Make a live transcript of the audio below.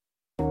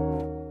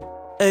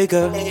hey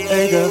girl,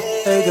 hey girl,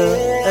 hey girl,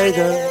 hey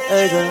girl,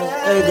 hey girl,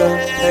 hey girl,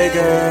 hey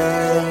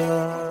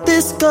girl.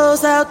 This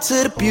goes out to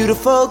the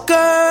beautiful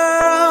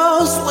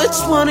girls. Which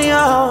one of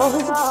y'all?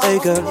 Hey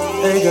girl,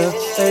 hey girl,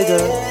 hey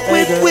girl,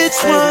 hey girl.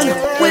 Which one?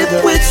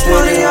 Which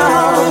one of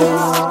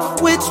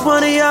y'all? Which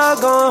one of y'all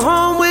going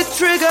home with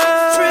Trigger?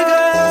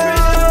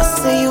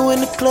 I see you in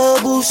the club,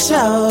 who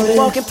shouted?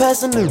 Walking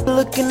past and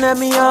looking at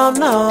me all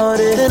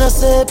naughty. Then I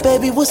said,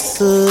 baby,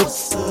 what's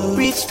up?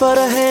 Reach for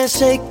the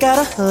handshake, got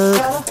a hug.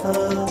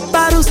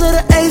 Bottles of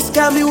the Ace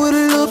got me with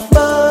a little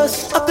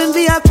buzz. Up in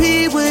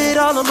VIP with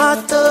all of my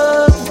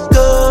thugs.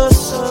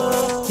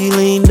 You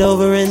leaned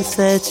over and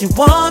said you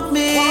want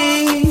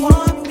me.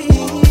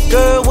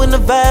 Girl, when the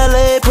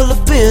valet pull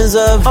the Benz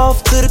up,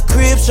 off to the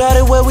crib, shout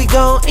it where we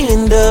gon'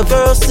 end up.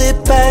 Girl,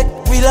 sit back,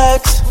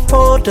 relax,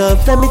 hold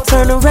up, let me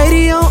turn the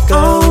radio on.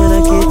 Girl, when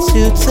I get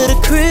you to the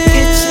crib,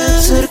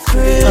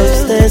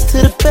 upstairs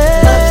to the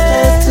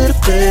bed,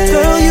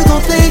 Girl, you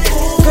gon' think,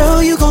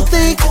 girl, you gon'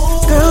 think,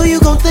 girl, you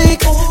gon'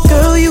 think,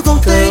 girl, you gon'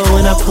 think. Girl,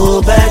 when I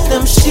pull back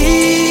them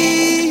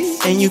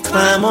sheets and you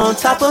climb on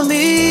top of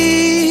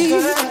me.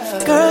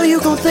 Girl, you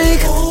gon'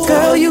 think,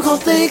 girl, you gon'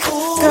 think,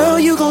 girl,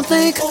 you gon'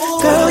 think,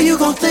 girl, you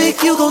gon'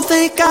 think, you gon'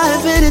 think I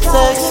invented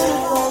sex.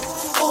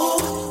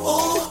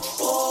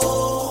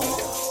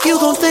 You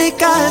gon'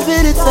 think I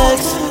invented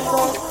sex.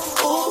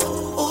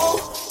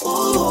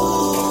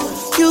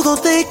 You gon'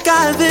 think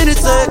I invented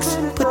sex.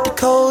 Put the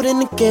code in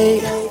the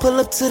gate, pull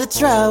up to the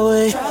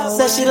driveway.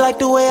 Said she like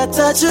the way I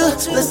touch her,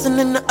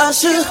 listening to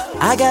Usher.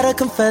 I got a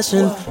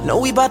confession, know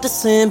we bout to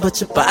sin, but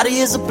your body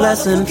is a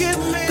blessing.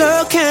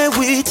 Girl, can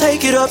we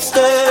take it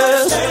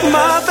upstairs?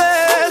 My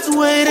bed's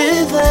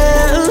waiting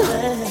there.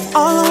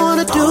 All I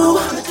wanna do,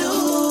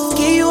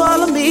 give you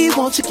all of me,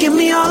 won't you give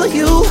me all of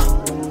you?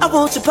 I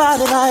want your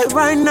body like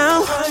right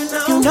now.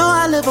 You know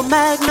I live a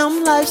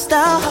magnum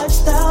lifestyle.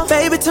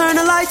 Baby, turn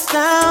the lights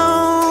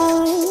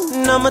down,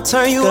 and I'ma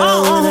turn you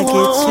on. When I get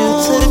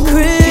you to the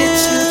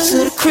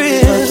crib,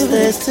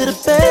 upstairs to the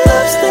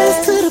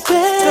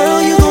bed,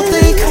 Girl, you gon'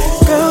 think,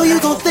 girl, you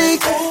gon'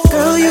 think,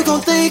 girl, you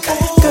gon' think,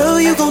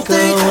 girl, you gon'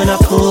 think. Girl, when I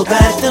pull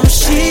back them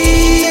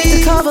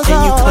sheets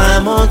and you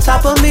climb on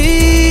top of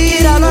me,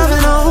 get out of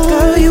it on.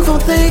 Girl, you gon'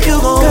 think, you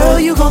gon', girl,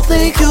 you gon'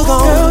 think, you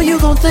gon', girl, you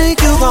gon'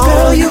 think, you gon',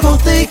 girl, you gon'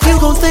 think, you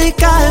gon'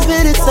 think I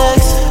invented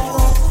sex.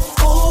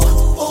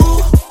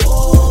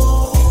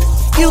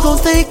 You gon'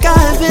 think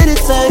I invented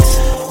sex,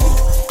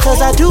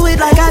 cause I do it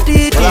like I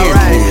did.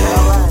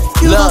 Alright.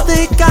 You gon'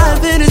 think I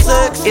invented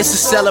sex. It's a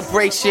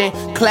celebration,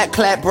 clap,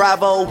 clap,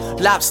 bravo.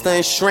 Lobster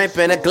and shrimp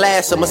and a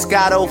glass of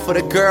Moscato for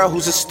the girl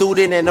who's a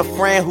student and a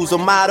friend who's a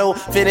model.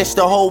 Finish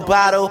the whole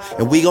bottle,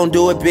 and we gon'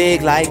 do it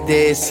big like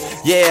this.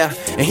 Yeah,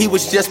 and he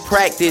was just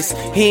practice.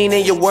 He ain't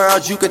in your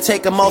world, you could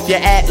take him off your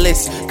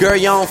atlas. Girl,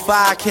 you're on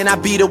fire, can I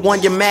be the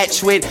one you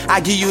match with? I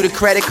give you the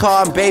credit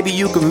card, and baby,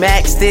 you can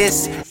max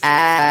this.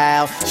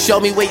 Ow. Show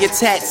me where your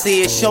tats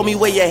is, show me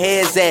where your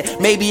hair's at.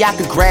 Maybe I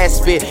could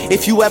grasp it.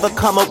 If you ever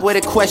come up with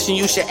a question,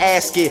 you should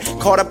ask it.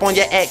 Caught up on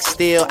your ex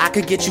still, I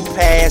could get you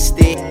past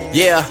it.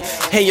 Yeah,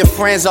 and your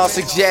friends all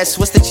suggest,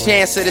 what's the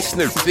chance of this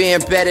nigga being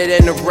better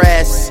than the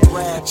rest?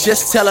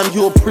 Just tell them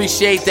you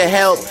appreciate the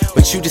help,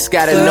 but you just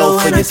gotta know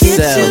for yourself.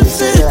 When I get you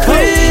to the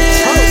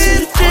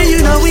crib, then you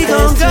know we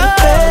gon' go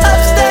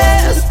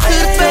upstairs to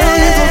the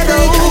bed.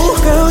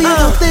 Girl, you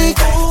gon' think,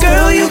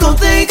 girl, you gon'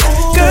 think,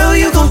 girl,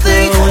 you gon'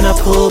 think. When I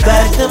pull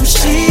back them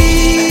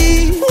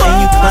sheets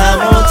and you climb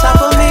on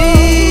top of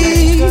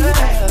me.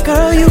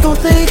 Girl, you gon'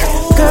 think,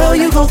 girl,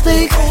 you gon'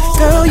 think,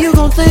 girl, you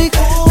gon' think,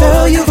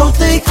 girl, you gon'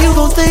 think, you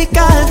gon' think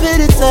I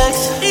invented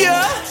sex.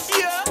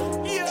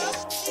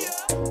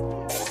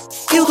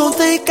 You gon'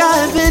 think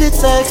I invented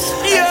sex.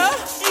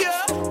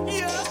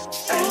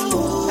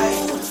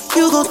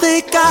 You gon'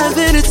 think I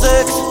invented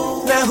sex.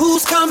 Now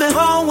who's coming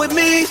home with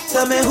me?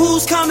 Tell me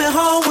who's coming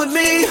home with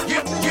me.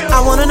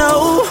 I wanna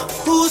know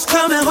who's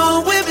coming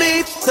home with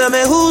me. Tell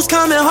me who's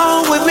coming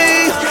home with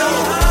me.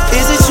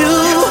 Is it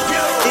you?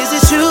 Is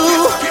it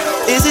you?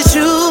 Is it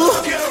you?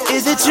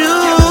 Is it you?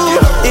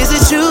 Is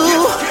it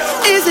you?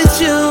 Is it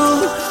you?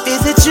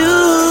 Is it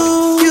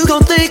you? You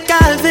gon' think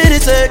I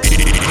invented sex.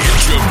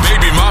 It's your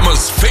baby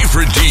mama's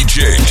favorite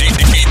DJ.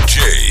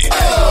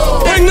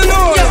 Bring the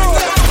noise.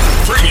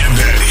 Bring in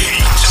that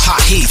heat.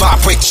 Hot heat,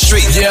 vibrate the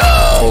street.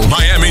 Yo,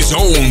 Miami's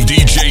own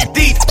DJ.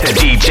 The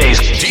DJ's